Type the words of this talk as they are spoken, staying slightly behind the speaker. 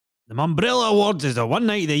The Mumbrella Awards is the one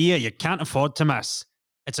night of the year you can't afford to miss.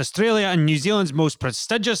 It's Australia and New Zealand's most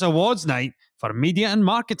prestigious awards night for media and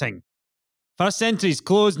marketing. First entries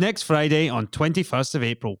close next Friday on 21st of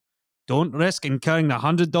April. Don't risk incurring the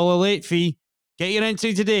 $100 late fee. Get your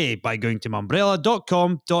entry today by going to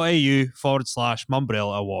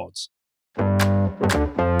mumbrella.com.au/Mumbrella Awards.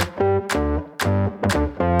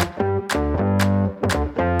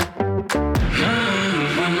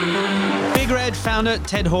 Founder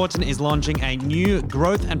Ted Horton is launching a new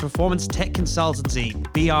growth and performance tech consultancy,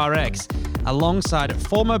 BRX, alongside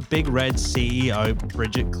former Big Red CEO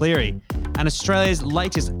Bridget Cleary. And Australia's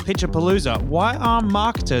latest pitchapalooza. Why are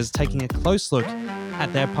marketers taking a close look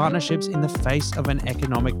at their partnerships in the face of an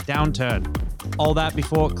economic downturn? All that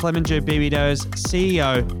before Clemenger BBDO's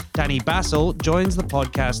CEO Dani Bassil joins the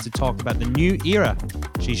podcast to talk about the new era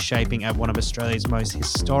she's shaping at one of Australia's most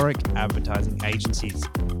historic advertising agencies.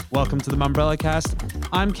 Welcome to the Mumbrellacast.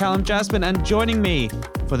 I'm Callum Jasmine, and joining me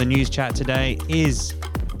for the news chat today is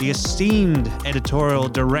the esteemed editorial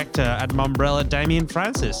director at Mumbrella, Damien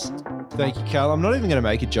Francis. Thank you, Cal. I'm not even going to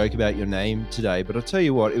make a joke about your name today, but I'll tell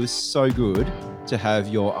you what, it was so good to have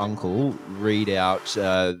your uncle read out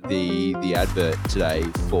the advert today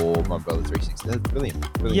for Mumbrella 360. That's brilliant.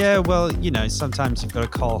 Yeah, well, you know, sometimes you've got to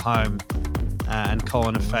call home and call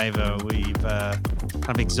in a favour. We've kind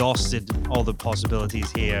of exhausted all the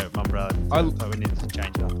possibilities here at Mumbrella. So we needed to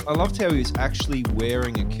change it up. I loved how he was actually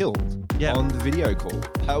wearing a kilt on the video call.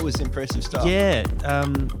 That was impressive stuff. Yeah,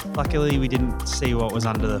 luckily we didn't see what was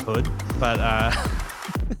under the hood, but...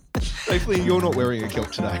 Hopefully you're not wearing a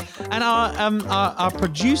kilt today. And our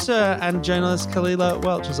producer and journalist Kalila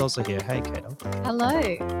Welch is also here. Hey, Kato.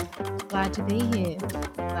 Hello. Glad to be here.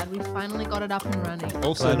 Glad we finally got it up and running.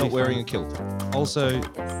 Also Glad not wearing a kilt. Also,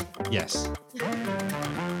 yes.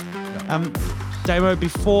 Damo,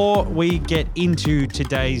 before we get into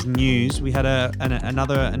today's news, we had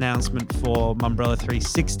another announcement for Mumbrella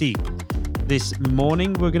 360. This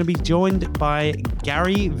morning, we're going to be joined by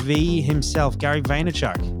Gary V himself, Gary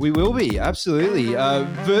Vaynerchuk. We will be, absolutely.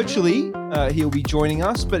 Virtually, he'll be joining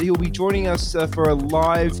us, but he'll be joining us for a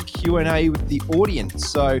live Q&A with the audience.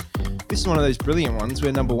 So this is one of those brilliant ones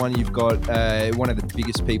where, number one, you've got one of the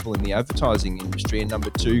biggest people in the advertising industry, and number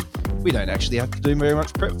two, we don't actually have to do very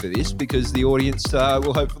much prep for this because the audience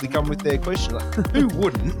will hopefully come with their question. Like, who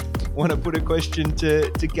wouldn't want to put a question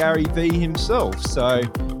to Gary V himself? So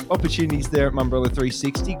opportunities there at Mumbrella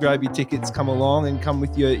 360. Grab your tickets, come along and come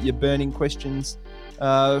with your burning questions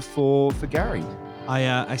for Gary.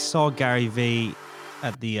 I saw Gary V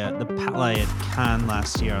at the Palais at Cannes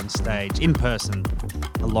last year on stage in person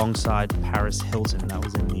alongside Paris Hilton. That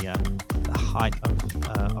was in the height of the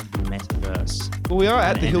metaverse. Well, we are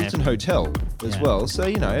at the Hilton Hotel as well, so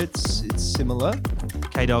you know it's similar.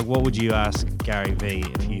 K-Dog, what would you ask Gary V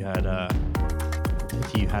if you had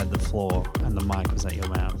the floor and the mic was at your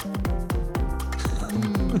mouth?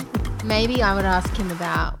 Maybe I would ask him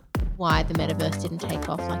about why the metaverse didn't take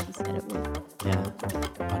off like he said it would. Yeah.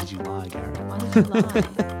 Why did you lie, Gary? Why did you lie?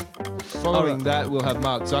 Following that, we'll have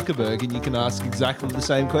Mark Zuckerberg, and you can ask exactly the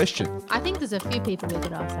same question. I think there's a few people who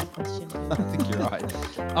could ask that question. I think you're right.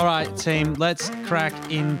 All right, team, let's crack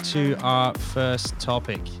into our first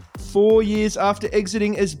topic. 4 years after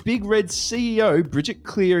exiting as Big Red CEO, Bridget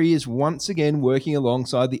Cleary is once again working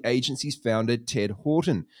alongside the agency's founder, Ted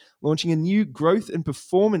Horton, launching a new growth and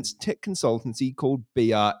performance tech consultancy called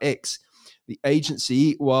BRX. The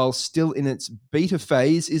agency, while still in its beta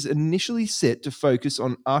phase, is initially set to focus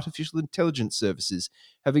on artificial intelligence services,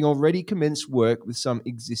 having already commenced work with some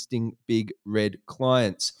existing Big Red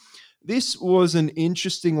clients. This was an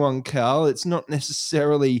interesting one, Cal. It's not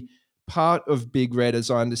necessarily part of Big Red,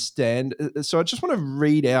 as I understand. So I just want to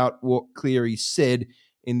read out what Cleary said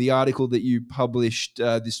in the article that you published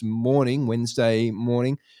this morning, Wednesday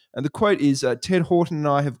morning. And the quote is, Ted Horton and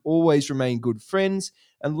I have always remained good friends.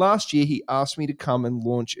 And last year, he asked me to come and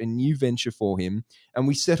launch a new venture for him. And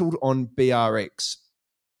we settled on BRX.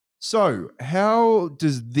 So how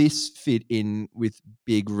does this fit in with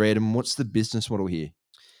Big Red? And what's the business model here?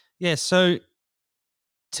 Yeah, so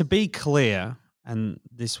to be clear, and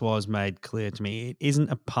this was made clear to me, it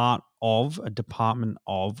isn't a part of, a department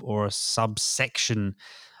of, or a subsection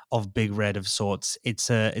of Big Red of sorts.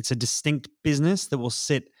 It's a distinct business that will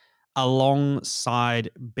sit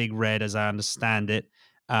alongside Big Red, as I understand it,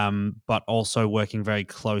 but also working very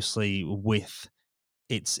closely with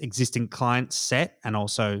its existing client set, and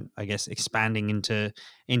also, I guess, expanding into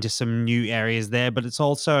some new areas there. But it's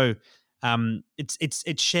also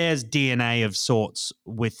it shares DNA of sorts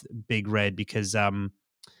with Big Red because I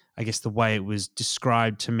guess the way it was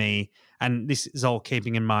described to me, and this is all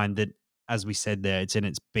keeping in mind that as we said there, it's in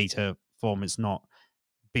its beta form. It's not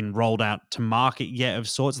been rolled out to market yet of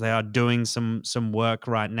sorts. They are doing some work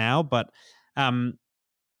right now, but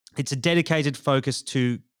it's a dedicated focus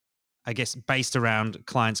to, I guess, based around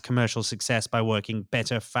clients' commercial success by working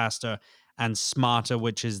better, faster, and smarter,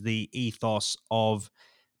 which is the ethos of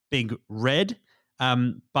Big Red.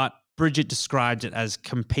 But Bridget described it as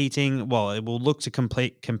competing. Well, it will look to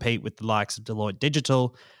compete with the likes of Deloitte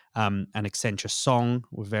Digital and Accenture Song.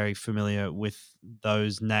 We're very familiar with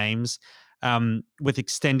those names. With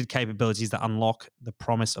extended capabilities that unlock the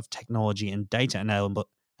promise of technology and data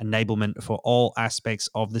enablement for all aspects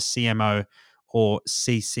of the CMO or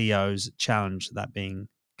CCO's challenge, that being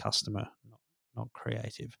customer, not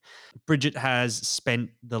creative. Bridget has spent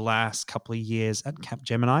the last couple of years at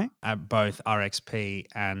Capgemini at both RXP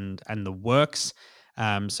and the Works.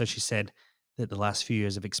 So she said that the last few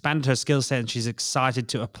years have expanded her skill set, and she's excited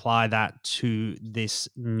to apply that to this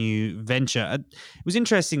new venture. It was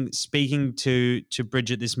interesting speaking to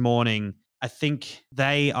Bridget this morning. I think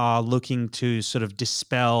they are looking to sort of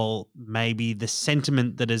dispel maybe the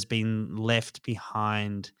sentiment that has been left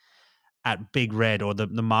behind at Big Red, or the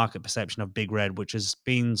market perception of Big Red, which has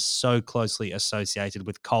been so closely associated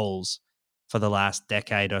with Coles for the last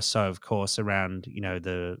decade or so, of course, around, you know,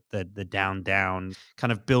 the down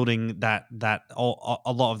kind of building that a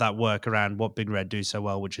lot of that work around what Big Red do so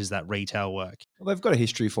well, which is that retail work. Well, they've got a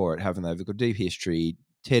history for it, haven't they? They've got deep history.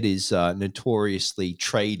 Ted is notoriously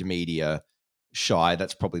trade media shy.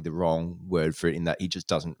 That's probably the wrong word for it, in that he just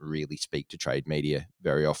doesn't really speak to trade media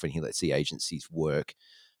very often. He lets the agencies work,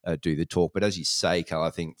 do the talk. But as you say, Carl, I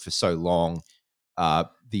think for so long,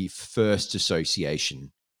 the first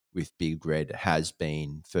association with Big Red has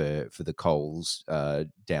been for the Coles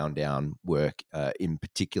down work in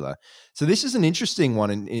particular. So this is an interesting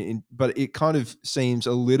one, but it kind of seems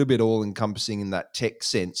a little bit all-encompassing in that tech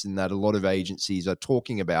sense, in that a lot of agencies are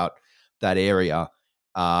talking about that area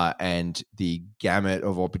and the gamut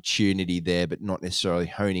of opportunity there, but not necessarily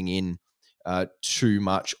honing in too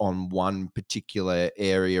much on one particular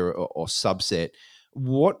area or subset.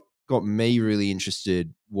 What got me really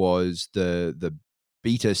interested was the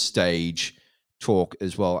beta stage talk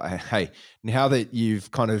as well. Hey, now that you've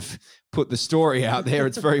kind of put the story out there,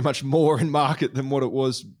 it's very much more in market than what it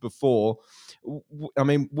was before. I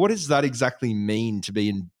mean, what does that exactly mean to be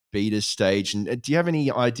in beta stage? And do you have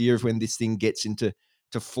any idea of when this thing gets into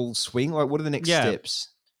full swing? Like, what are the next steps?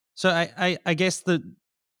 So I guess the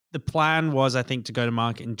plan was, I think, to go to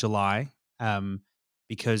market in July,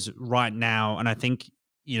 because right now, and I think,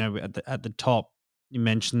 you know, at the top you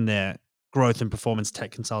mentioned there, growth and performance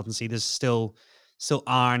tech consultancy. There's still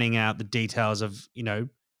ironing out the details of, you know,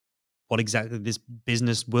 what exactly this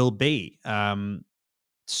business will be.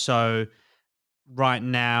 So right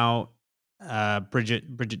now,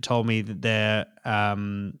 Bridget told me that they're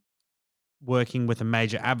working with a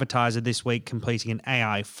major advertiser this week, completing an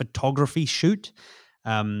AI photography shoot,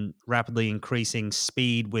 rapidly increasing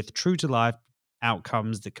speed with true to life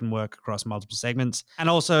outcomes that can work across multiple segments, and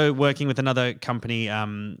also working with another company.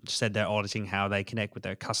 Said they're auditing how they connect with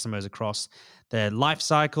their customers across their life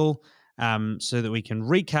cycle, so that we can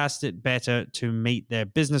recast it better to meet their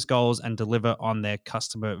business goals and deliver on their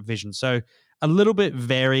customer vision. So a little bit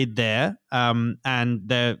varied there, and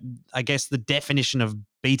I guess the definition of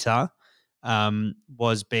beta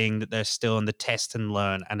was being that they're still in the test and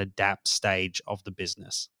learn and adapt stage of the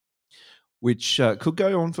business, which could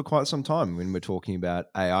go on for quite some time when we're talking about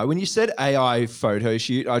AI. When you said AI photo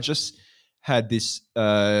shoot, I just had this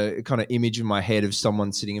kind of image in my head of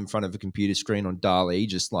someone sitting in front of a computer screen on DALL-E,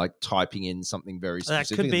 just like typing in something very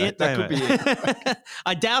specific. That could be it. That could be it.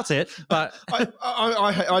 I doubt it, but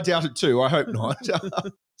I doubt it too. I hope not.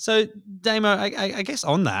 So, Damo, I guess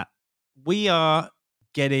on that, we are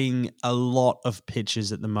getting a lot of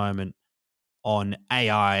pitches at the moment on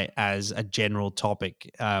AI as a general topic.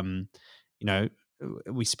 You know,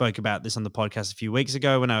 we spoke about this on the podcast a few weeks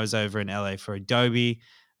ago when I was over in LA for Adobe.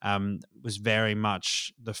 Was very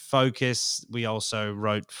much the focus. We also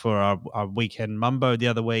wrote for our weekend Mumbo the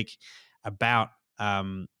other week about,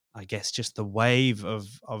 I guess, just the wave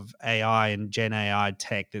of AI and Gen AI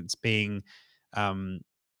tech that's being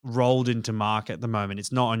rolled into market at the moment.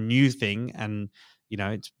 It's not a new thing, and you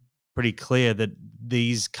know, it's pretty clear that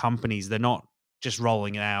these companies, they're not just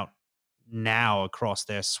rolling it out now across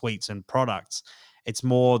their suites and products. It's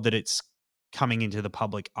more that it's coming into the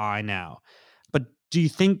public eye now. But do you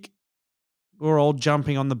think we're all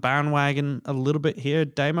jumping on the bandwagon a little bit here,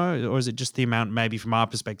 Damo, or is it just the amount, maybe from our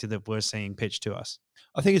perspective, that we're seeing pitched to us?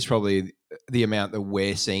 I think it's probably the amount that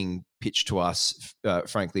we're seeing pitched to us,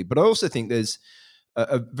 frankly. But I also think there's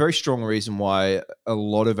a very strong reason why a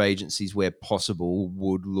lot of agencies, where possible,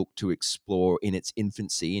 would look to explore in its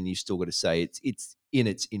infancy, and you've still got to say it's in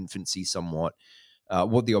its infancy somewhat,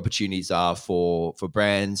 what the opportunities are for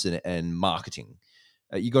brands and marketing.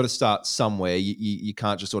 You got to start somewhere. You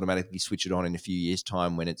can't just automatically switch it on in a few years'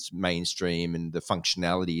 time when it's mainstream and the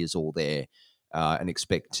functionality is all there, and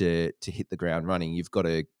expect to hit the ground running. You've got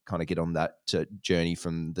to kind of get on that journey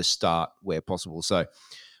from the start where possible. So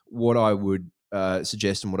what I would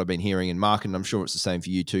suggest, and what I've been hearing in market, and I'm sure it's the same for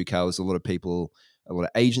you too, Cal, is a lot of people, a lot of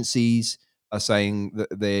agencies are saying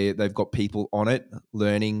that they've got people on it,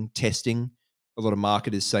 learning, testing. A lot of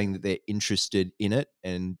marketers saying that they're interested in it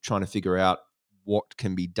and trying to figure out what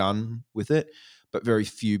can be done with it, but very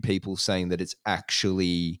few people saying that it's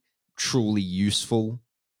actually truly useful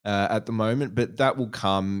at the moment. But that will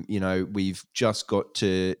come. We've just got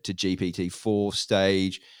to GPT-4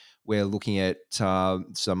 stage. We're looking at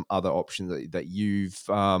some other options that you've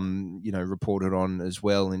reported on as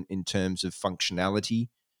well in terms of functionality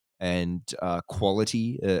and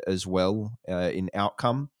quality as well in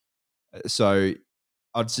outcome. So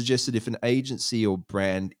I'd suggest that if an agency or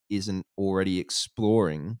brand isn't already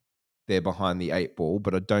exploring, they're behind the eight ball.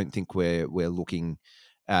 But I don't think we're looking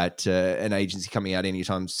at an agency coming out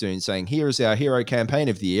anytime soon saying, here is our hero campaign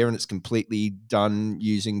of the year, and it's completely done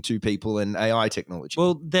using two people and AI technology.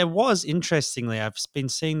 Well, there was, interestingly, I've been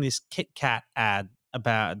seeing this Kit Kat ad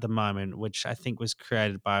about at the moment, which I think was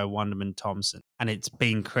created by Wonderman Thompson, and it's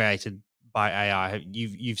been created by AI.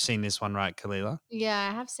 You've seen this one, right, Kalila?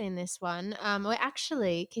 Yeah, I have seen this one. We're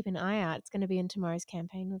actually keep an eye out. It's going to be in tomorrow's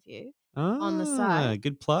campaign review on the site.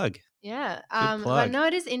 Good plug. Yeah. Good plug. But no,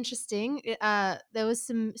 it is interesting. There was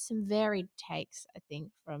some varied takes, I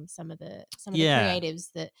think, from some of the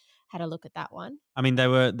creatives that had a look at that one. I mean, they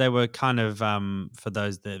were kind of for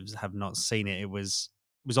those that have not seen it, it was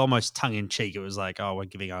almost tongue in cheek. It was like, oh, we're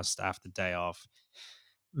giving our staff the day off.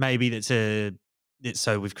 Maybe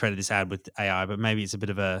so we've created this ad with AI, but maybe it's a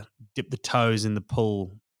bit of a dip the toes in the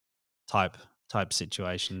pool type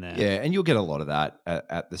situation there. Yeah, and you'll get a lot of that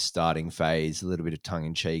at the starting phase, a little bit of tongue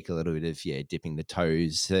in cheek, a little bit of, dipping the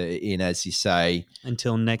toes in, as you say.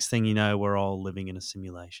 Until next thing you know, we're all living in a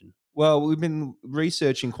simulation. Well, we've been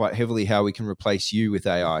researching quite heavily how we can replace you with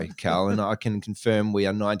AI, Cal, and I can confirm we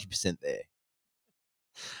are 90% there.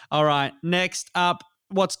 All right, next up,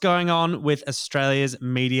 what's going on with Australia's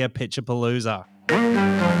media pitchapalooza?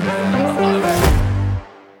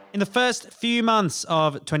 In the first few months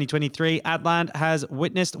of 2023, Adland has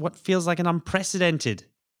witnessed what feels like an unprecedented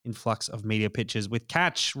influx of media pitches, with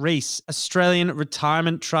Catch, Reece, Australian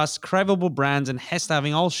Retirement Trust, Craveable Brands, and Hesta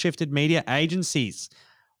having all shifted media agencies,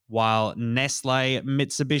 while Nestle,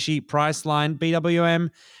 Mitsubishi, Priceline, BWM,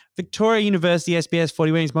 Victoria University, SBS,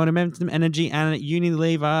 40 Wings, Momentum Energy, and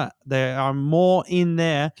Unilever, there are more in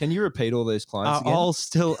there. Can you repeat all those clients again? All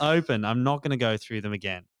still open. I'm not going to go through them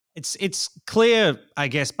again. It's clear, I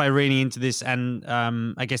guess, by reading into this, and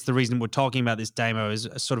I guess the reason we're talking about this demo is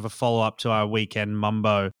sort of a follow-up to our weekend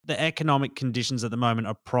mumbo. The economic conditions at the moment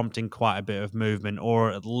are prompting quite a bit of movement,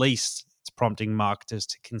 or at least it's prompting marketers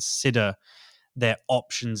to consider their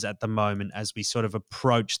options at the moment as we sort of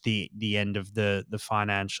approach the end of the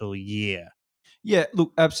financial year. Yeah,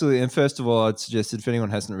 look, absolutely. And first of all, I'd suggest that if anyone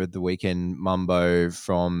hasn't read the weekend mumbo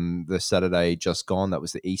from the Saturday just gone, that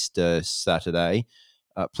was the Easter Saturday,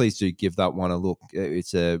 please do give that one a look.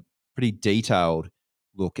 It's a pretty detailed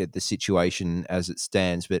look at the situation as it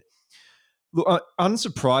stands. But look,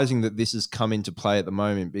 unsurprising that this has come into play at the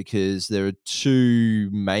moment, because there are two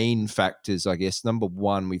main factors, I guess. Number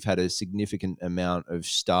one, we've had a significant amount of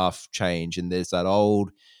staff change, and there's that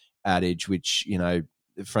old adage, which,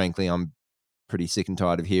 frankly, I'm pretty sick and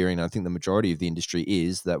tired of hearing. I think the majority of the industry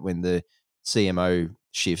is that when the CMO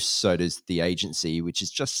shifts, so does the agency, which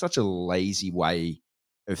is just such a lazy way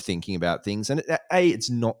of thinking about things. And A, it's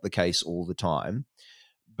not the case all the time.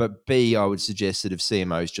 But B, I would suggest that if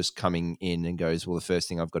CMO is just coming in and goes, well, the first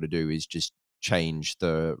thing I've got to do is just change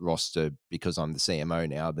the roster because I'm the CMO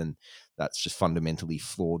now, then that's just fundamentally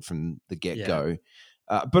flawed from the get-go.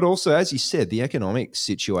 Yeah. But also, as you said, the economic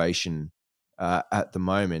situation at the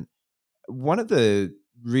moment, one of the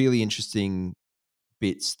really interesting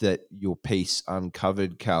bits that your piece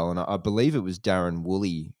uncovered, Cal, and I believe it was Darren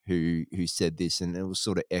Woolley who said this, and it was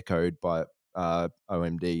sort of echoed by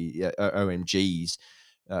OMG's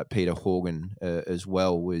Peter Horgan as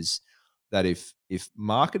well, was that if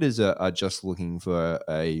marketers are just looking for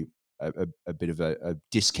a bit of a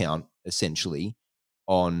discount, essentially,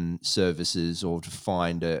 on services, or to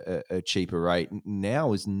find a cheaper rate,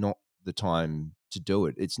 now is not the time to do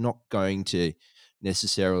it. It's not going to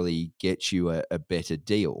necessarily get you a better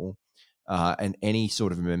deal. and any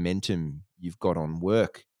sort of momentum you've got on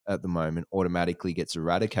work at the moment automatically gets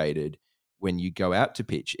eradicated when you go out to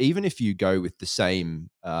pitch. Even if you go with the same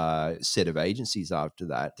set of agencies after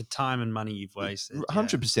that, the time and money you've wasted,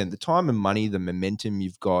 100%, the time and money, the momentum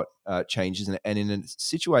you've got changes. And in a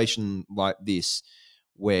situation like this,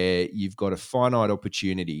 where you've got a finite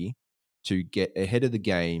opportunity to get ahead of the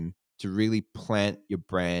game, to really plant your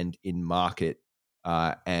brand in market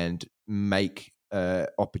and make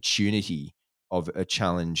opportunity of a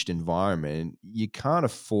challenged environment, you can't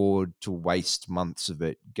afford to waste months of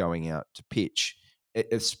it going out to pitch,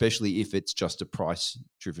 especially if it's just a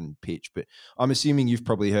price-driven pitch. But I'm assuming you've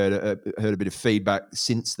probably heard a bit of feedback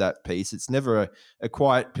since that piece. It's never a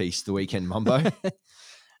quiet piece, the Weekend Mumbo.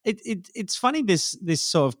 It's funny, this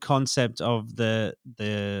sort of concept of the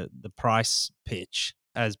price pitch,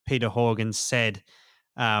 as Peter Horgan said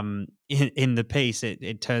in the piece.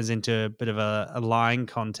 It turns into a bit of a lying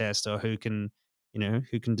contest, or who can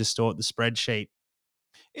distort the spreadsheet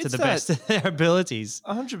to the best of their abilities.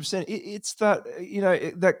 100%. It's that,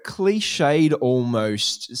 that cliched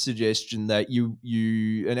almost suggestion that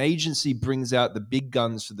an agency brings out the big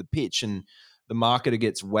guns for the pitch, and the marketer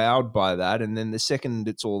gets wowed by that. And then the second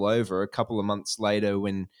it's all over, a couple of months later,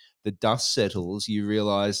 when the dust settles, you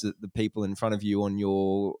realize that the people in front of you on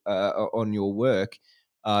your work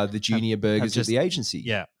are the junior burgers of the agency.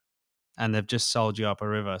 Yeah. And they've just sold you up a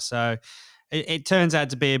river. So it turns out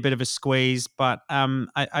to be a bit of a squeeze, but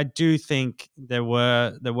I do think there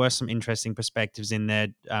were some interesting perspectives in there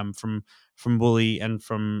from Wooly and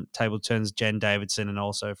from Table Turn's Jen Davidson, and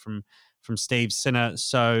also from Steve Sinner.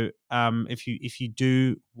 So if you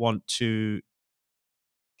do want to,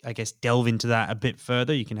 I guess, delve into that a bit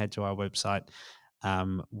further, you can head to our website,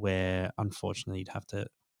 where unfortunately you'd have to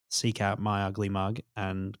seek out My Ugly Mug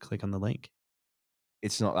and click on the link.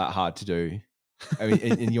 It's not that hard to do. I mean,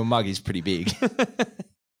 and your mug is pretty big.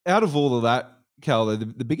 Out of all of that, Cal,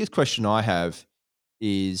 the biggest question I have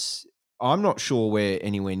is, I'm not sure we're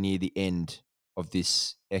anywhere near the end of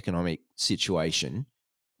this economic situation.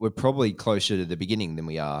 We're probably closer to the beginning than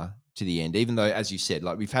we are to the end, even though, as you said,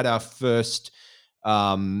 like, we've had our first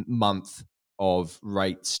month of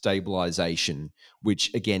rate stabilization,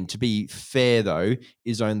 which, again, to be fair though,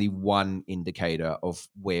 is only one indicator of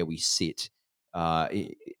where we sit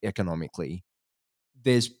economically.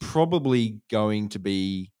 There's probably going to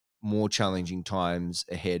be more challenging times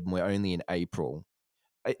ahead, and we're only in April.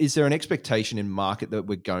 Is there an expectation in market that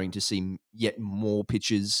we're going to see yet more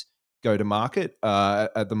pitches go to market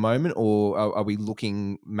at the moment, or are we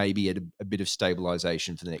looking maybe at a bit of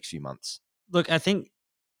stabilization for the next few months? Look, I think,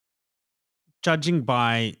 judging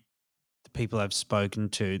by the people I've spoken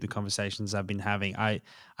to, the conversations I've been having, I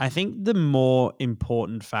think the more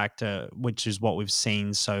important factor, which is what we've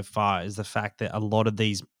seen so far, is the fact that a lot of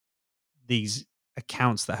these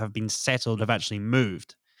accounts that have been settled have actually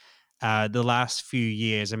moved. The last few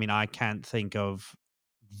years, I mean, I can't think of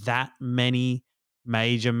that many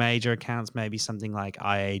major accounts, maybe something like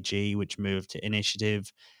IAG, which moved to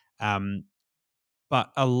Initiative.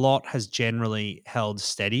 But a lot has generally held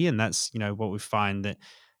steady, and that's, what we find, that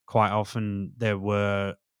quite often there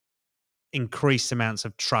were increased amounts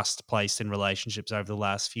of trust placed in relationships over the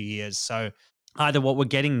last few years. So either what we're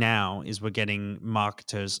getting now is we're getting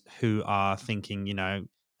marketers who are thinking,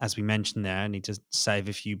 as we mentioned there, I need to save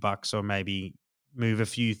a few bucks or maybe move a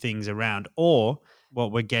few things around, or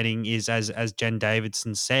what we're getting is, as Jen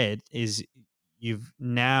Davidson said, is you've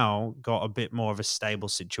now got a bit more of a stable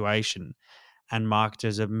situation, and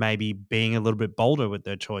marketers are maybe being a little bit bolder with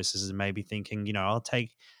their choices, and maybe thinking, I'll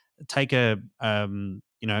take a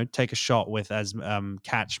shot with, as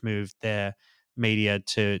Catch moved their media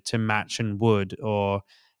to Match and Wood, or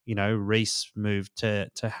Reese moved to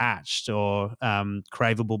Hatched, or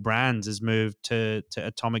Craveable Brands has moved to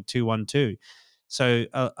Atomic 212. So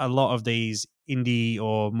a lot of these indie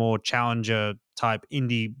or more challenger type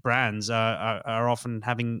indie brands are often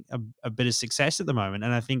having a bit of success at the moment,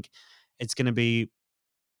 and I think it's going to be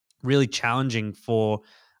really challenging for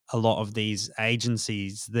a lot of these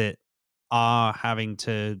agencies that are having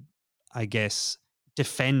to, I guess,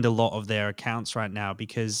 defend a lot of their accounts right now,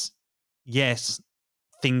 because yes,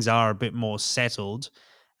 things are a bit more settled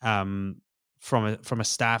from a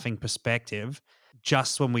staffing perspective.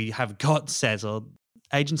 Just when we have got settled,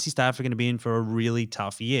 agency staff are going to be in for a really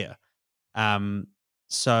tough year.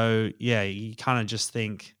 So yeah, you kind of just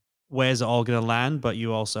think, where's it all going to land? But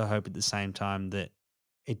you also hope at the same time that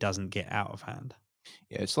it doesn't get out of hand.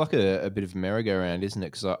 Yeah, it's like a bit of a merry-go-round, isn't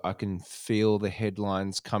it? Because I can feel the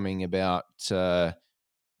headlines coming about, the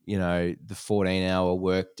 14-hour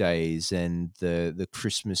work days and the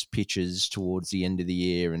Christmas pitches towards the end of the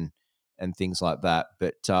year, and and things like that.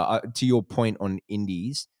 But to your point on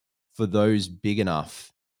indies, for those big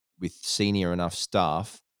enough with senior enough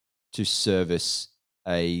staff to service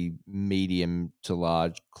a medium to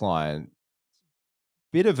large client,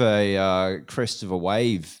 bit of a crest of a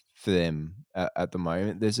wave for them at the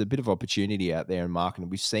moment. There's a bit of opportunity out there in marketing.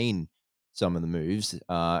 We've seen some of the moves,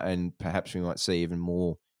 and perhaps we might see even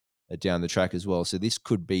more down the track as well. So this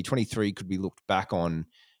could be 23 could be looked back on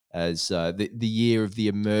as the year of the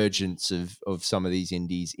emergence of some of these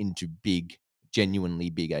indies into big, genuinely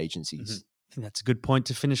big agencies. Mm-hmm. I think that's a good point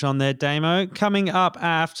to finish on there, Damo. Coming up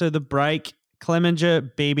after the break,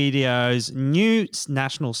 Clemenger BBDO's new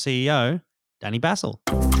national CEO, Dani Bassil.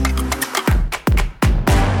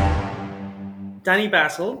 Dani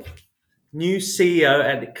Bassil, new CEO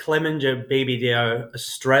at Clemenger BBDO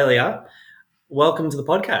Australia. Welcome to the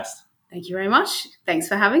podcast. Thank you very much. Thanks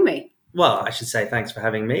for having me. Well, I should say thanks for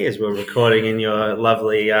having me as we're recording in your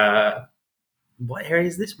lovely, what area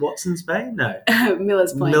is this? Watson's Bay? No.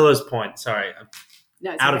 Millers Point. Millers Point, sorry.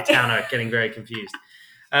 No, Out of town, getting very confused.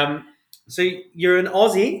 So you're an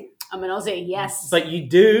Aussie. I'm an Aussie, yes. But you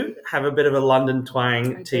do have a bit of a London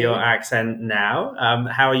twang to your accent now.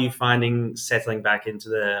 How are you finding settling back into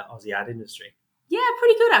the Aussie ad industry? Yeah,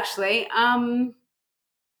 pretty good actually.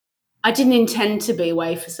 I didn't intend to be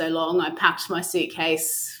away for so long. I packed my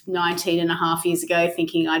suitcase 19 and a half years ago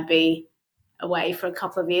thinking I'd be away for a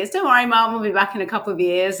couple of years. Don't worry, Mum, we'll be back in a couple of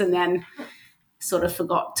years, and then sort of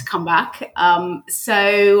forgot to come back.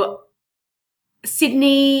 So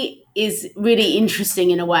Sydney is really interesting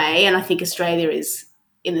in a way, and I think Australia is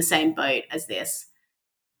in the same boat as this.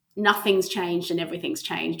 Nothing's changed and everything's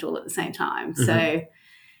changed all at the same time. Mm-hmm. So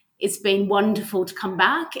it's been wonderful to come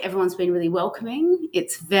back. Everyone's been really welcoming.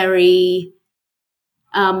 It's very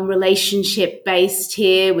relationship-based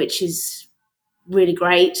here, which is really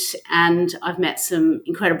great, and I've met some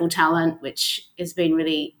incredible talent, which has been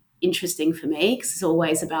really interesting for me because it's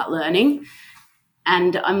always about learning.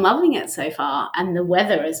 And I'm loving it so far. And the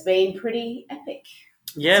weather has been pretty epic.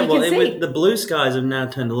 Yeah, well, the blue skies have now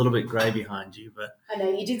turned a little bit grey behind you. But I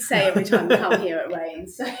know, you did say every time you come here it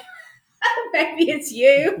rains. So maybe it's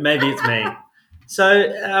you. Maybe it's me.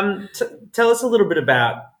 So tell us a little bit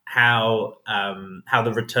about how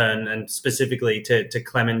the return and specifically to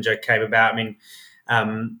Clemenger came about. I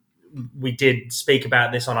mean, we did speak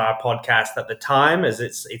about this on our podcast at the time, as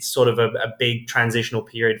it's sort of a big transitional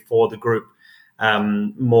period for the group.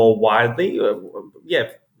 More widely,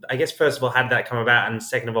 I guess first of all, how did that come about, and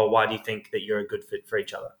second of all, why do you think that you're a good fit for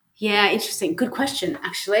each other? Yeah, interesting, good question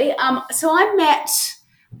actually. So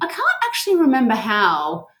I can't actually remember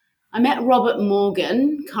how. I met Robert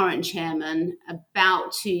Morgan, current chairman,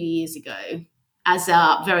 about 2 years ago as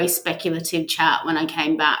a very speculative chat when I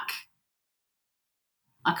came back.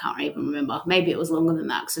 I can't even remember. Maybe it was longer than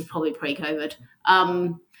that because it was probably pre-COVID.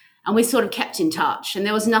 And we sort of kept in touch, and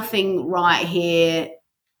there was nothing right here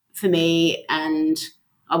for me, and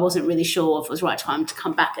I wasn't really sure if it was the right time to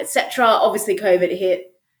come back, etc. Obviously, COVID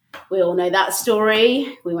hit. We all know that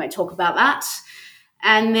story. We won't talk about that.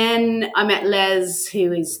 And then I met Les,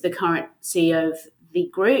 who is the current CEO of the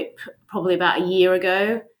group, probably about a year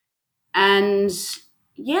ago. And,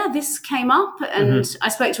 yeah, this came up, and I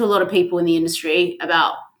spoke to a lot of people in the industry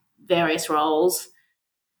about various roles.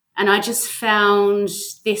 And I just found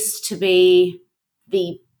this to be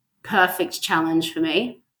the perfect challenge for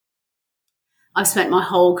me. I've spent my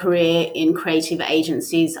whole career in creative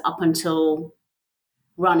agencies up until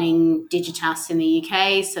running Digitas in the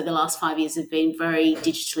UK. So the last 5 years have been very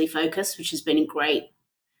digitally focused, which has been great.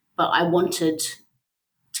 But I wanted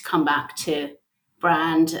to come back to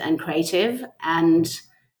brand and creative, and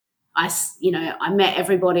I met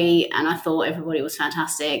everybody and I thought everybody was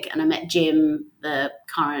fantastic. And I met Jim, the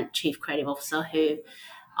current chief creative officer, who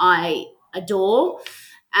I adore,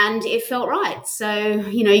 and it felt right. So,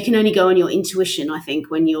 you can only go on your intuition, I think,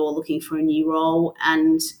 when you're looking for a new role.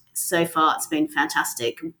 And so far it's been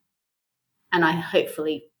fantastic. And I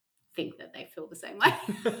hopefully think that they feel the same way.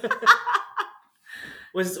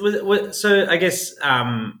 So I guess,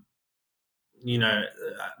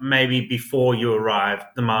 maybe before you arrived,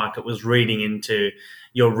 the market was reading into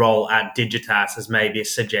your role at Digitas as maybe a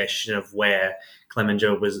suggestion of where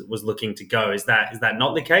Clemenger was looking to go. Is that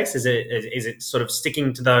not the case? Is it sort of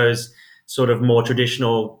sticking to those sort of more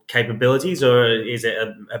traditional capabilities, or is it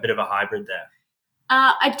a bit of a hybrid there?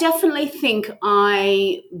 I definitely think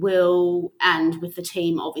I will, and with the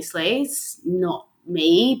team, obviously, it's not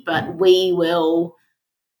me, but we will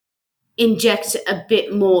inject a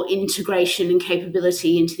bit more integration and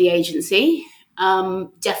capability into the agency,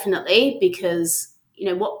 definitely, because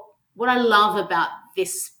what I love about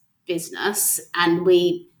this business, and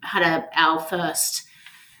we had our first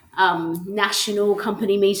national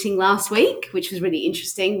company meeting last week, which was really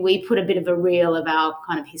interesting. We put a bit of a reel of our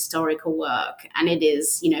kind of historical work, and it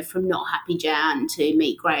is, from Not Happy Jan to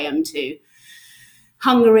Meet Graham to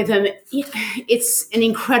Hunger Rhythm. It's an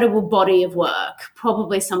incredible body of work,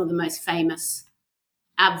 probably some of the most famous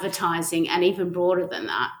advertising, and even broader than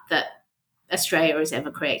that Australia has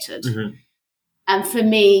ever created. Mm-hmm. And for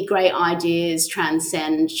me, great ideas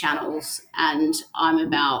transcend channels, and I'm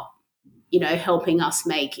about helping us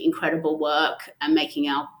make incredible work and making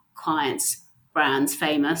our clients' brands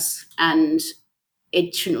famous. And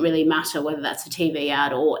it shouldn't really matter whether that's a TV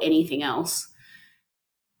ad or anything else.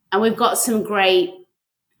 And we've got some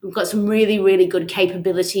really, really good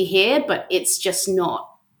capability here, but it's just not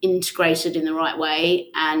integrated in the right way,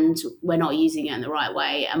 and we're not using it in the right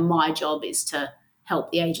way. And my job is to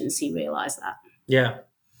help the agency realize that. Yeah.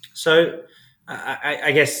 So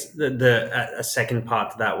I guess a second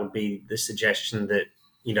part to that would be the suggestion that,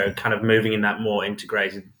 kind of moving in that more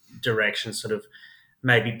integrated direction sort of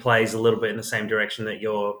maybe plays a little bit in the same direction that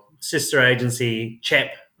your sister agency,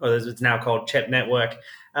 CHEP, or as it's now called, CHEP Network.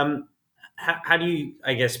 How do you,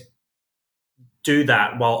 I guess, do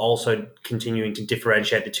that while also continuing to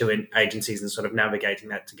differentiate the two agencies and sort of navigating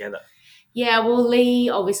that together? Yeah, well, Lee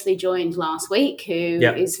obviously joined last week, who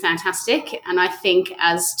is fantastic. And I think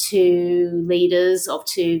as two leaders of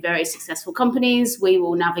two very successful companies, we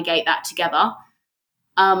will navigate that together.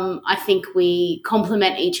 I think we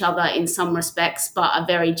complement each other in some respects, but are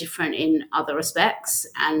very different in other respects.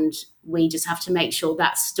 And we just have to make sure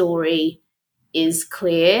that story is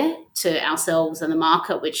clear to ourselves and the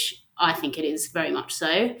market, which I think it is very much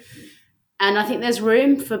so. And I think there's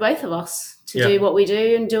room for both of us to do what we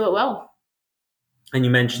do and do it well. And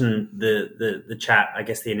you mentioned the chat, I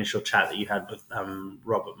guess the initial chat that you had with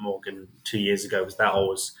Robert Morgan 2 years ago. Was that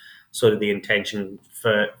always sort of the intention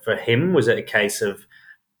for him? Was it a case of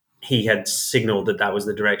he had signalled that was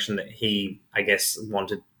the direction that he, I guess,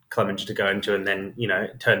 wanted Clemenger to go into, and then,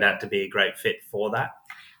 it turned out to be a great fit for that?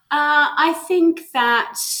 I think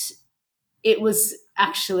that it was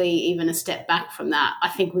actually even a step back from that. I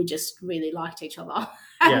think we just really liked each other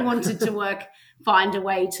and wanted to find a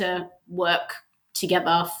way to work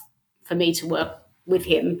together, for me to work with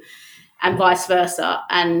him and vice versa.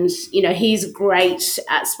 And, he's great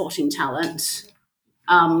at spotting talent.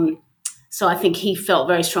 So I think he felt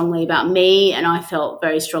very strongly about me, and I felt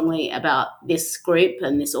very strongly about this group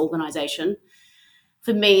and this organisation.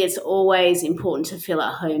 For me, it's always important to feel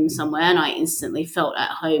at home somewhere, and I instantly felt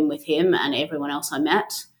at home with him and everyone else I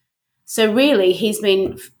met. So really, he's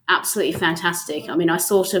been absolutely fantastic. I mean, I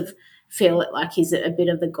sort of feel like he's a bit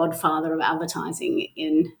of the godfather of advertising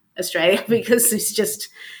in Australia, because it's just,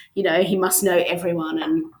 he must know everyone,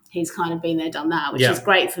 and he's kind of been there, done that, which is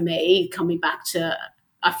great for me. Coming back to,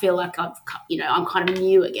 I feel like I'm kind of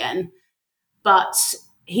new again, but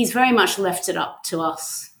he's very much left it up to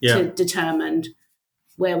us to determine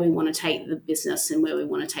where we want to take the business and where we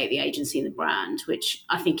want to take the agency and the brand, which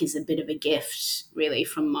I think is a bit of a gift, really,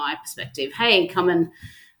 from my perspective. Hey, come and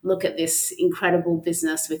look at this incredible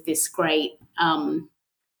business with this great,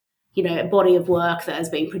 body of work that has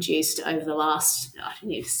been produced over the last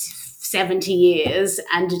 70 years,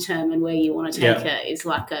 and determine where you want to take it. Is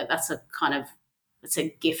like it's a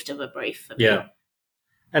gift of a brief for me. Yeah.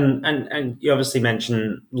 And you obviously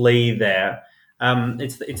mentioned Lee there.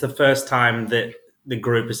 It's the first time that the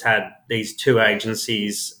group has had these two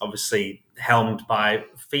agencies, obviously helmed by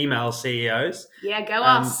female CEOs. Yeah, go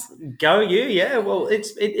us. Go you, yeah. Well,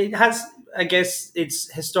 it has, I guess,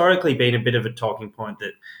 it's historically been a bit of a talking point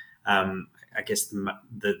that I guess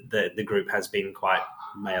the group has been quite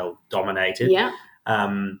male dominated. Yeah.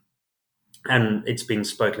 And it's been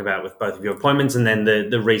spoken about with both of your appointments, and then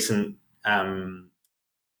the recent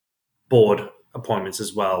board appointments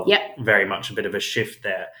as well. Yep. Very much a bit of a shift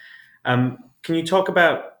there. Can you talk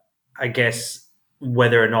about, I guess,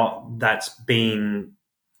 whether or not that's been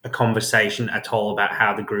a conversation at all about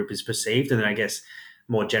how the group is perceived, and then I guess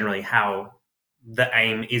more generally how the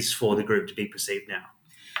aim is for the group to be perceived now?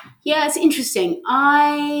 Yeah, it's interesting.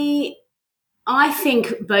 I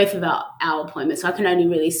think both of our appointments, I can only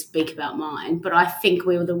really speak about mine, but I think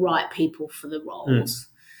we were the right people for the roles.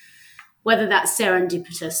 Whether that's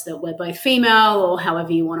serendipitous that we're both female or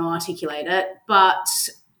however you want to articulate it, but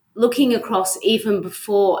looking across even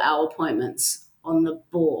before our appointments on the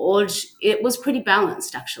board, it was pretty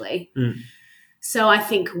balanced, actually. So I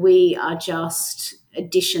think we are just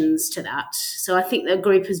additions to that. So I think the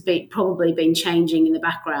group has probably been changing in the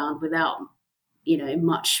background without,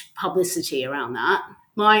 much publicity around that.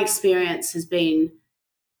 My experience has been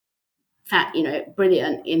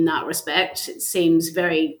brilliant in that respect. It seems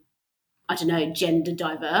very, gender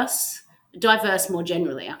diverse more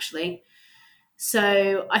generally, actually.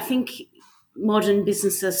 So I think modern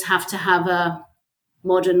businesses have to have a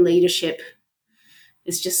modern leadership.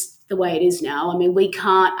 It's just the way it is now. I mean, we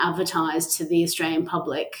can't advertise to the Australian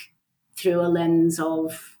public through a lens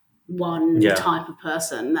of one type of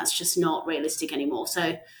person. That's just not realistic anymore.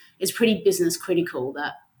 So it's pretty business critical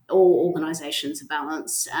that all organisations are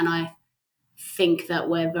balanced. And I think that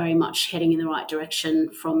we're very much heading in the right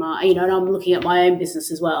direction from and I'm looking at my own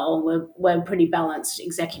business as well. We're a pretty balanced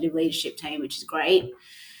executive leadership team, which is great.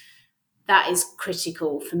 That is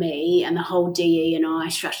critical for me, and the whole DE&I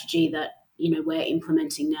strategy that we're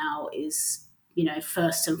implementing now is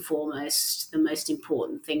first and foremost the most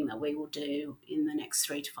important thing that we will do in the next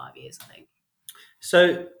 3 to 5 years, I think.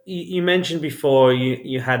 So you mentioned before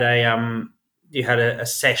you had a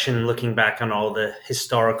session looking back on all the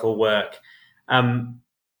historical work.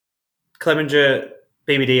 Clemenger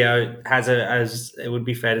BBDO has as it would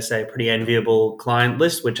be fair to say, a pretty enviable client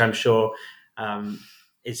list, which I'm sure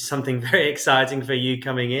is something very exciting for you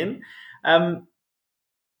coming in.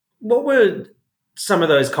 What were some of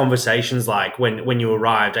those conversations like when you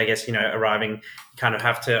arrived? I guess, arriving, you kind of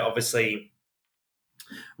have to obviously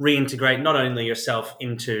reintegrate not only yourself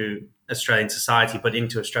into Australian society, but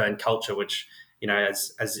into Australian culture, which,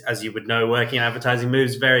 as you would know, working in advertising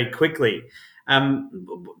moves very quickly.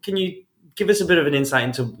 Can you give us a bit of an insight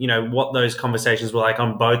into, what those conversations were like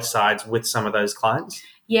on both sides with some of those clients?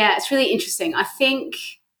 Yeah, it's really interesting. I think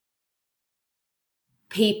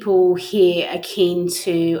people here are keen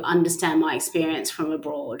to understand my experience from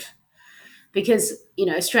abroad because,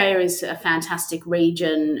 Australia is a fantastic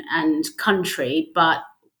region and country, but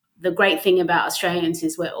the great thing about Australians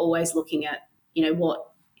is we're always looking at,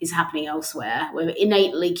 what is happening elsewhere. We're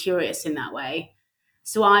innately curious in that way.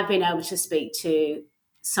 So I've been able to speak to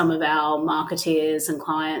some of our marketeers and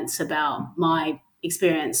clients about my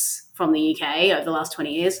experience from the UK over the last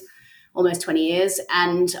 20 years, almost 20 years.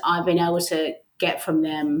 And I've been able to get from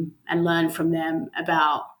them and learn from them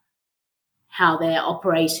about how they're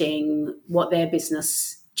operating, what their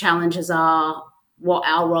business challenges are, what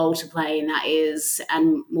our role to play in that is,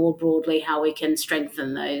 and more broadly, how we can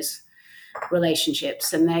strengthen those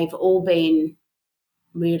relationships. And they've all been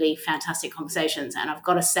really fantastic conversations. And I've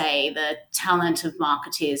got to say, the talent of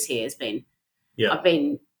marketeers here has been, I've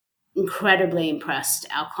been incredibly impressed.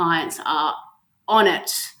 Our clients are on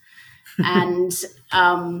it and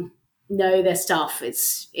know their stuff.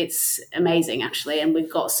 It's amazing, actually. And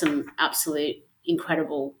we've got some absolute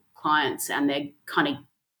incredible clients, and they're kind of,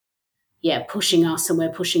 pushing us and we're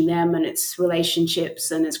pushing them, and it's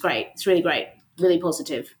relationships, and it's great. It's really great, really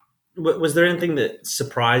positive. Was there anything that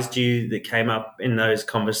surprised you that came up in those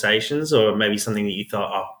conversations, or maybe something that you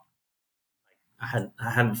thought, I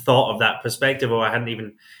hadn't thought of that perspective, or I hadn't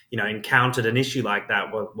even, encountered an issue like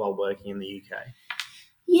that while working in the UK?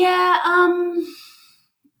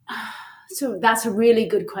 So that's a really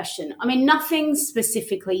good question. I mean, nothing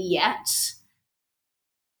specifically yet,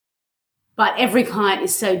 but every client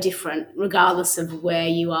is so different regardless of where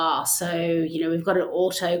you are. So, we've got an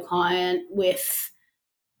auto client with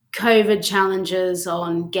COVID challenges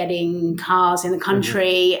on getting cars in the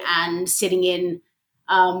country and sitting in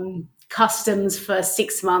customs for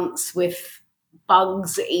 6 months with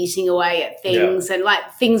bugs eating away at things and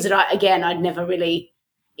like things that I'd never really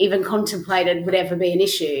even contemplated would ever be an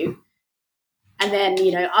issue. And then,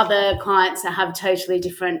 other clients that have totally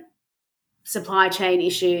different supply chain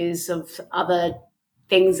issues of other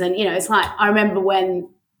things. And, it's like, I remember when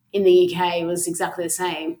in the UK it was exactly the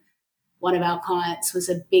same. One of our clients was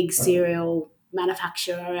a big cereal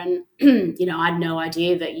manufacturer, and, I had no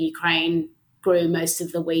idea that Ukraine grew most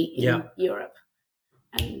of the wheat in Europe.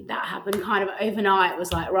 And that happened kind of overnight. It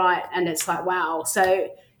was like, right. And it's like, wow. So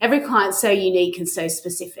every client's so unique and so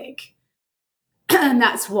specific. And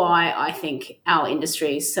that's why I think our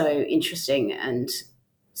industry is so interesting, and,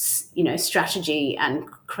 strategy and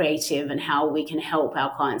creative, and how we can help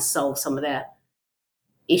our clients solve some of their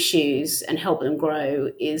issues and help them grow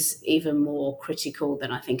is even more critical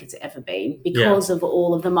than I think it's ever been because of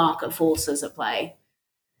all of the market forces at play.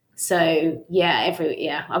 So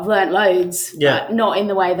I've learned loads, but not in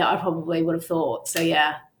the way that I probably would have thought. So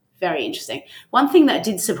very interesting. One thing that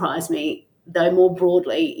did surprise me, though, more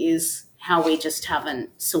broadly, is how we just haven't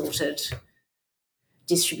sorted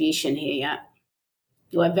distribution here yet.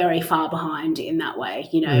 We're very far behind in that way.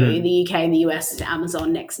 In the UK and the US, it's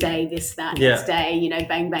Amazon next day, this, that, next day,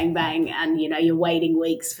 bang, bang, bang. And, you're waiting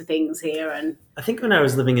weeks for things here. And I think when I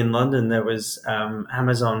was living in London, there was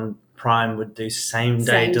Amazon Prime would do same-day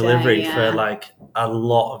Same delivery day, yeah. for like a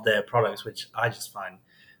lot of their products, which I just find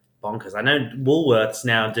bonkers. I know Woolworths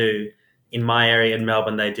now do, in my area in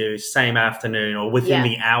Melbourne, they do same afternoon or within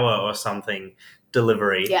the hour or something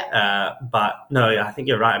delivery. Yeah. But no, I think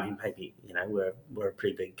you're right. I mean, maybe, we're a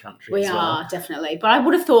pretty big country We as well. are, definitely. But I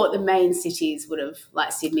would have thought the main cities would have,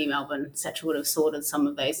 like Sydney, Melbourne, etc., would have sorted some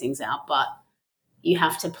of those things out. But you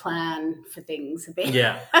have to plan for things a bit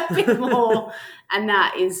more. And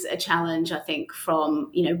that is a challenge, I think,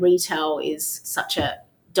 from, retail is such a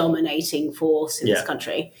dominating force in this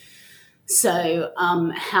country. So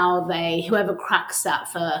whoever cracks that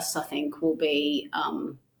first, I think, will be,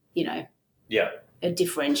 a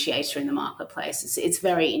differentiator in the marketplace. It's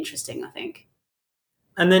very interesting, I think.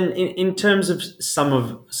 And then in terms of some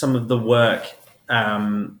of the work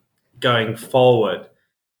going forward,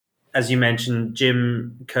 as you mentioned,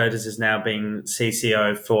 Jim Curtis is now being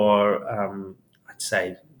CCO for, I'd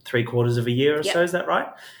say, 3/4 of a year or so. Is that right?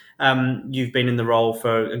 You've been in the role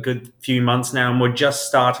for a good few months now, and we're just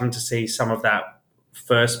starting to see some of that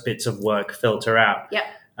first bits of work filter out. Yep.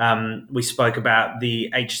 We spoke about the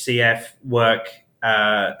HCF work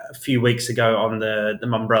a few weeks ago on the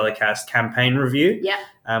Mumbrellacast campaign review,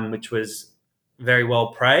 which was very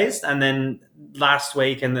well praised. And then last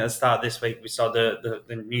week and the start of this week, we saw the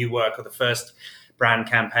new work of the first brand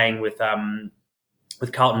campaign with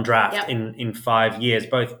Carlton Draft in 5 years.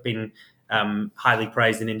 Both been highly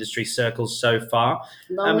praised in industry circles so far.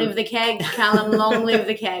 Long live the keg, Callum. Long live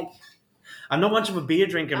the keg. I'm not much of a beer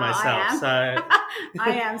drinker myself, so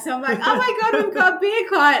I am. So I'm like, oh my God, we've got beer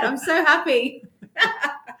quiet. I'm so happy.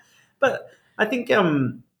 But I think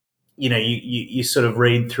you sort of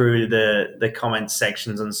read through the comments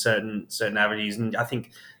sections on certain avenues, and I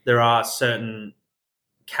think there are certain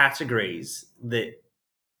categories that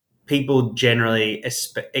people generally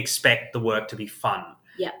expect the work to be fun.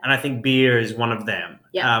 Yeah. And I think beer is one of them.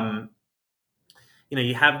 Yeah.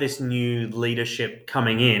 You have this new leadership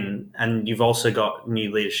coming in, and you've also got new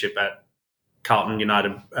leadership at Carlton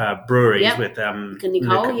United Breweries with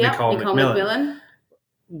Nicole McMillan.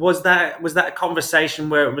 Was that a conversation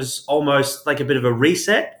where it was almost like a bit of a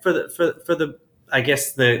reset for the I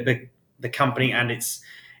guess the company and its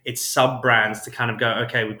sub brands to kind of go,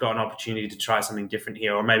 okay, we've got an opportunity to try something different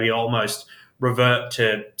here, or maybe almost revert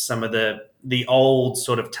to some of the old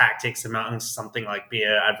sort of tactics amongst something like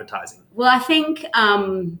beer advertising? Well, I think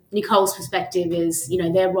Nicole's perspective is,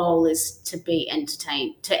 their role is to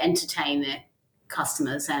entertain their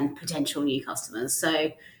customers and potential new customers.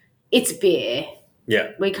 So it's beer.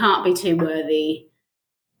 Yeah. We can't be too worthy.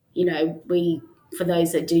 For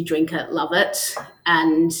those that do drink it, love it.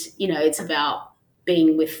 And, it's about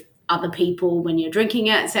being with other people when you're drinking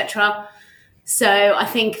it, etc. So I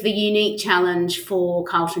think the unique challenge for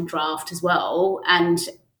Carlton Draft as well and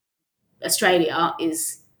Australia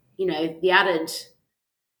is, the added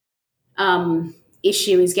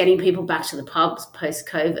issue is getting people back to the pubs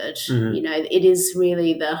post-COVID. Mm-hmm. It is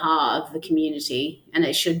really the heart of the community, and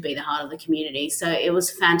it should be the heart of the community. So it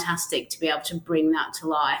was fantastic to be able to bring that to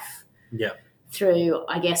life through,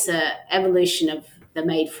 I guess, a evolution of the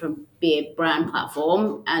Made from Beer brand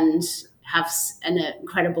platform and have an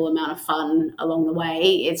incredible amount of fun along the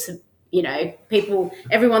way. It's,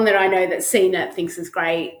 everyone that I know that's seen it thinks it's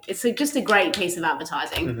great. It's just a great piece of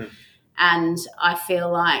advertising. Mm-hmm. And I feel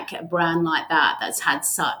like a brand like that that's had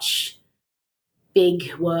such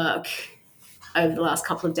big work over the last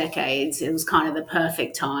couple of decades, it was kind of the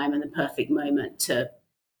perfect time and the perfect moment to,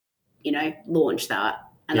 launch that.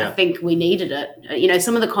 And I think we needed it.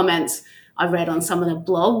 Some of the comments I read on some of the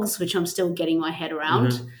blogs, which I'm still getting my head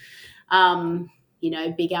around,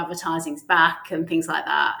 big advertising's back and things like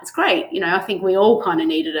that. It's great. I think we all kind of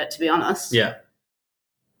needed it, to be honest. Yeah.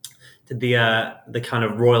 Did the kind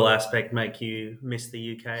of royal aspect make you miss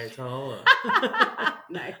the UK at all?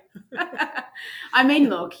 No. I mean,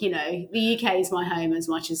 look, the UK is my home as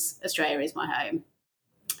much as Australia is my home.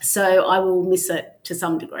 So I will miss it to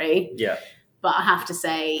some degree. Yeah. But I have to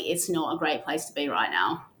say it's not a great place to be right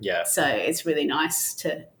now. Yeah. So it's really nice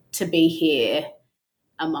to be here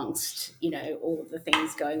amongst, all of the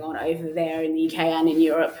things going on over there in the UK and in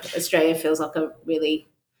Europe. Australia feels like a really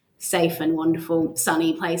safe and wonderful,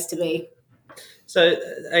 sunny place to be. So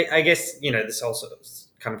I guess, this also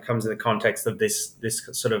kind of comes in the context of this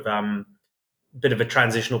sort of bit of a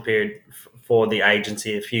transitional period for the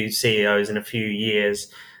agency, a few CEOs in a few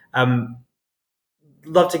years.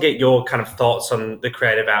 Love to get your kind of thoughts on the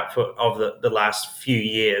creative output of the last few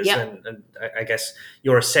years and I guess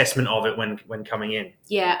your assessment of it when coming in.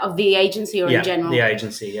 Yeah, of the agency or in general? The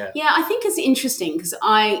agency, yeah. Yeah, I think it's interesting because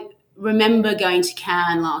I remember going to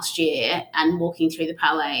Cannes last year and walking through the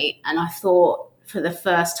Palais, and I thought for the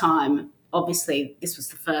first time, obviously this was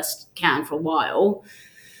the first Cannes for a while,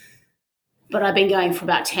 but I've been going for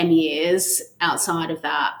about 10 years outside of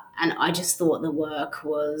that, and I just thought the work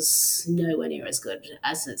was nowhere near as good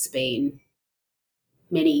as it's been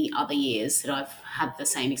many other years that I've had the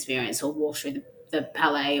same experience or walked through the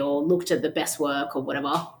Palais or looked at the best work or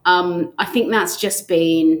whatever. I think that's just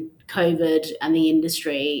been COVID and the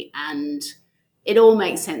industry, and it all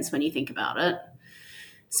makes sense when you think about it.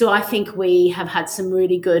 So I think we have had some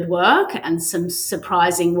really good work and some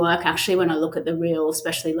surprising work, actually, when I look at the reel,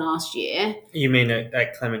 especially last year. You mean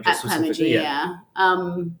at Clemenger? At Clemenger, yeah.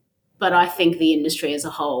 But I think the industry as a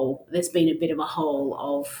whole, there's been a bit of a hole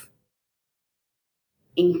of,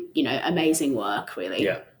 amazing work, really.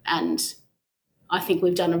 Yeah. And I think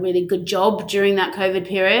we've done a really good job during that COVID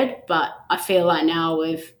period, but I feel like now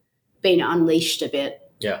we've been unleashed a bit.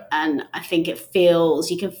 Yeah. And I think you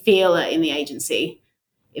can feel it in the agency.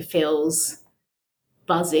 It feels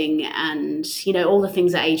buzzing and, all the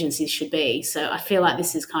things that agencies should be. So I feel like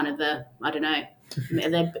this is kind of not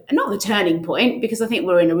the turning point, because I think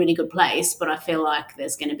we're in a really good place, but I feel like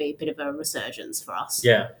there's going to be a bit of a resurgence for us.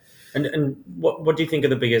 Yeah. And what do you think are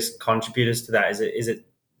the biggest contributors to that? Is it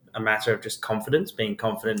a matter of just confidence, being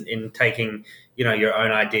confident in taking, your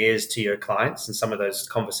own ideas to your clients and some of those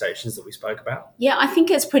conversations that we spoke about? Yeah, I think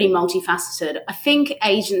it's pretty multifaceted. I think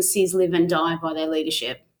agencies live and die by their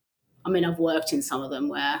leadership. I mean, I've worked in some of them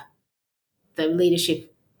where the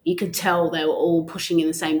leadership, you could tell they were all pushing in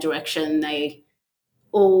the same direction. They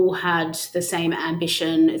all had the same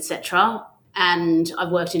ambition, etc. And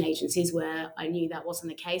I've worked in agencies where I knew that wasn't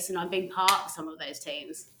the case, and I've been part of some of those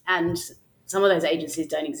teams. And some of those agencies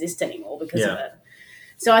don't exist anymore because of it.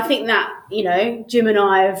 So I think that, Jim and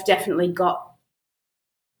I have definitely got,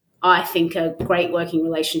 I think, a great working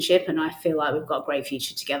relationship, and I feel like we've got a great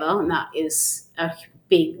future together. And that is a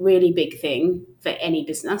really big thing for any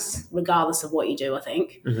business, regardless of what you do, I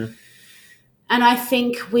think. Mm-hmm. And I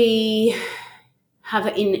think we have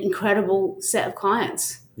an incredible set of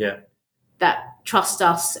clients that trust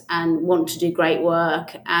us and want to do great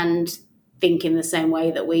work and think in the same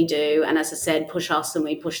way that we do, and as I said, push us and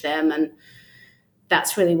we push them, and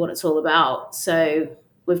that's really what it's all about. So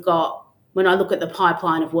we've got, when I look at the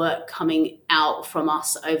pipeline of work coming out from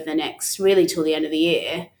us over the next, really till the end of the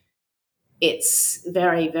year, it's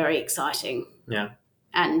very, very exciting. Yeah.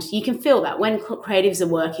 And you can feel that when creatives are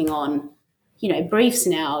working on, briefs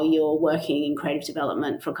now, you're working in creative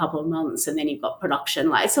development for a couple of months and then you've got production.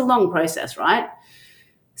 Like, it's a long process, right?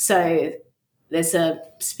 So there's a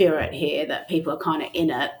spirit here that people are kind of in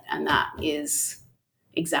it, and that is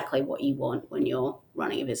exactly what you want when you're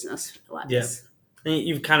running a business like this.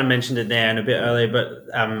 You've kind of mentioned it there and a bit earlier, but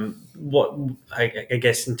what I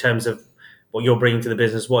guess in terms of what you're bringing to the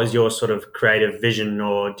business, what is your sort of creative vision,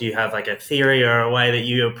 or do you have like a theory or a way that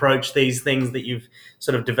you approach these things that you've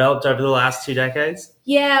sort of developed over the last 2 decades?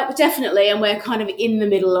 Yeah, definitely. And we're kind of in the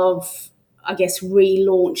middle of, I guess,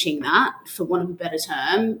 relaunching that, for want of a better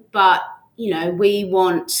term. But Jim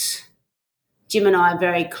and I are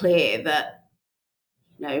very clear that,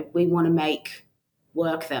 we want to make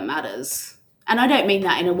work that matters. And I don't mean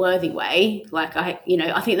that in a worthy way. Like, I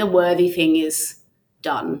think the worthy thing is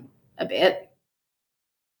done a bit.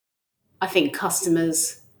 I think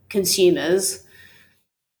consumers,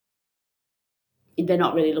 they're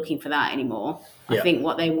not really looking for that anymore. I think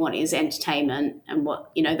what they want is entertainment, and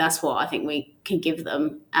that's what I think we can give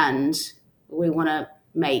them. And we want to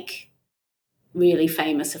make really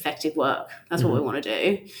famous, effective work. That's what we want to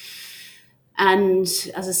do. And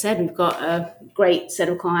as I said, we've got a great set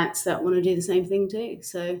of clients that want to do the same thing too.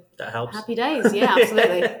 So that helps. Happy days. Yeah,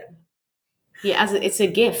 absolutely. Yeah, it's a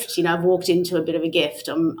gift. I've walked into a bit of a gift.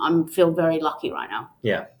 I'm feel very lucky right now.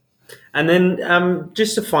 Yeah. And then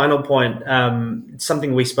just a final point,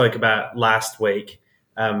 something we spoke about last week,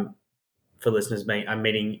 for listeners, I'm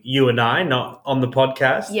meeting you and I, not on the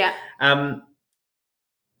podcast. Yeah.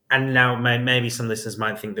 And now maybe some listeners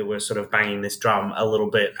might think that we're sort of banging this drum a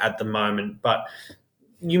little bit at the moment, but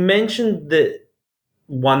you mentioned that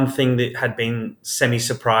one thing that had been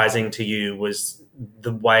semi-surprising to you was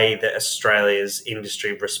the way that Australia's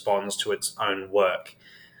industry responds to its own work.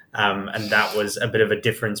 And that was a bit of a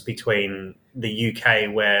difference between the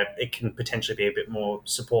UK, where it can potentially be a bit more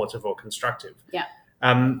supportive or constructive. Yeah.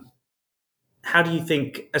 How do you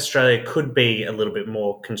think Australia could be a little bit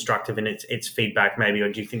more constructive in its feedback, maybe,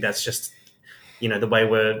 or do you think that's just, the way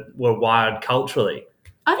we're wired culturally?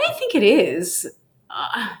 I don't think it is.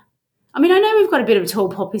 I know we've got a bit of tall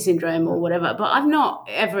poppy syndrome or whatever, but I've not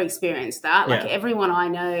ever experienced that. Like, everyone I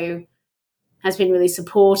know has been really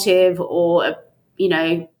supportive or,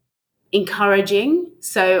 encouraging.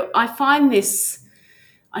 So I find this,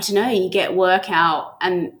 I don't know, you get work out,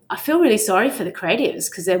 and I feel really sorry for the creatives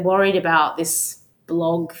because they're worried about this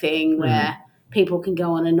blog thing where people can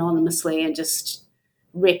go on anonymously and just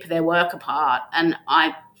rip their work apart. And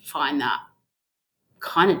I find that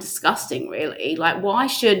kind of disgusting, really. Like, why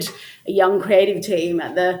should a young creative team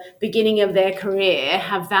at the beginning of their career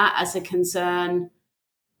have that as a concern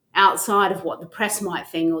outside of what the press might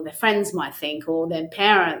think or their friends might think or their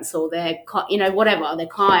parents or their, whatever, their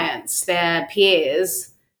clients, their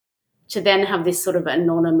peers, to then have this sort of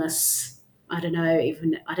anonymous, I don't know,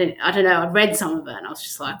 I read some of it and I was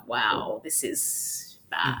just like, wow, this is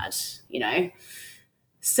bad,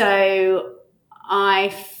 So I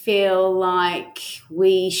feel like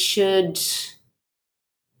we should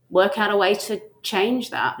work out a way to change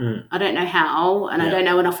that. I don't know how, and I don't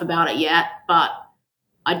know enough about it yet, but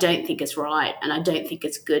I don't think it's right, and I don't think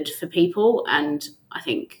it's good for people. And I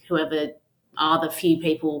think whoever are the few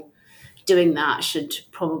people doing that should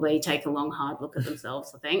probably take a long, hard look at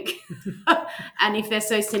themselves, I think. And if they're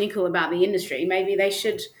so cynical about the industry, maybe they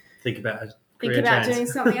should think about doing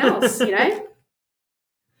something else,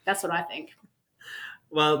 That's what I think.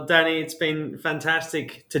 Well, Dani, it's been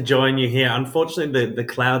fantastic to join you here. Unfortunately, the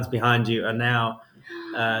clouds behind you are now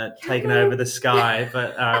taking over the sky,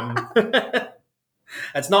 but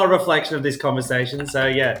it's not a reflection of this conversation. So,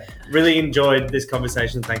 yeah, really enjoyed this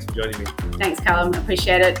conversation. Thanks for joining me. Thanks, Callum.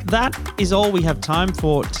 Appreciate it. That is all we have time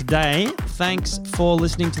for today. Thanks for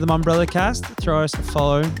listening to the Mumbrellacast. Throw us a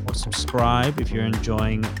follow or subscribe if you're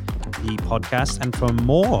enjoying the podcast. And for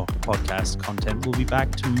more podcast content, we'll be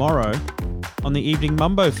back tomorrow on the Evening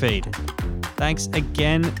Mumbo feed. Thanks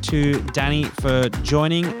again to Dani for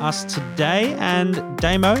joining us today. And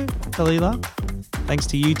Damo, Kalila, thanks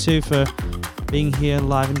to you two for being here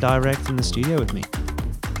live and direct in the studio with me.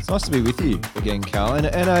 It's nice to be with you again, Carl. And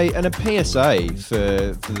a PSA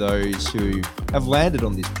for those who have landed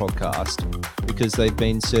on this podcast because they've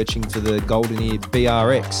been searching for the golden ear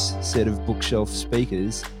BRX set of bookshelf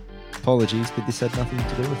speakers. Apologies, but this had nothing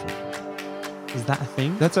to do with it. Is that a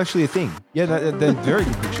thing? That's actually a thing. Yeah, they're very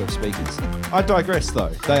good bookshelf speakers. I digress, though.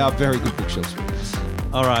 They are very good bookshelf speakers.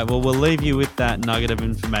 All right, well, we'll leave you with that nugget of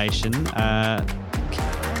information.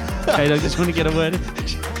 Kate, I just want to get a word in.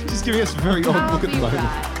 Just giving us a very odd look at the moment.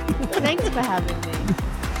 Thanks for having me.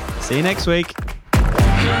 See you next week.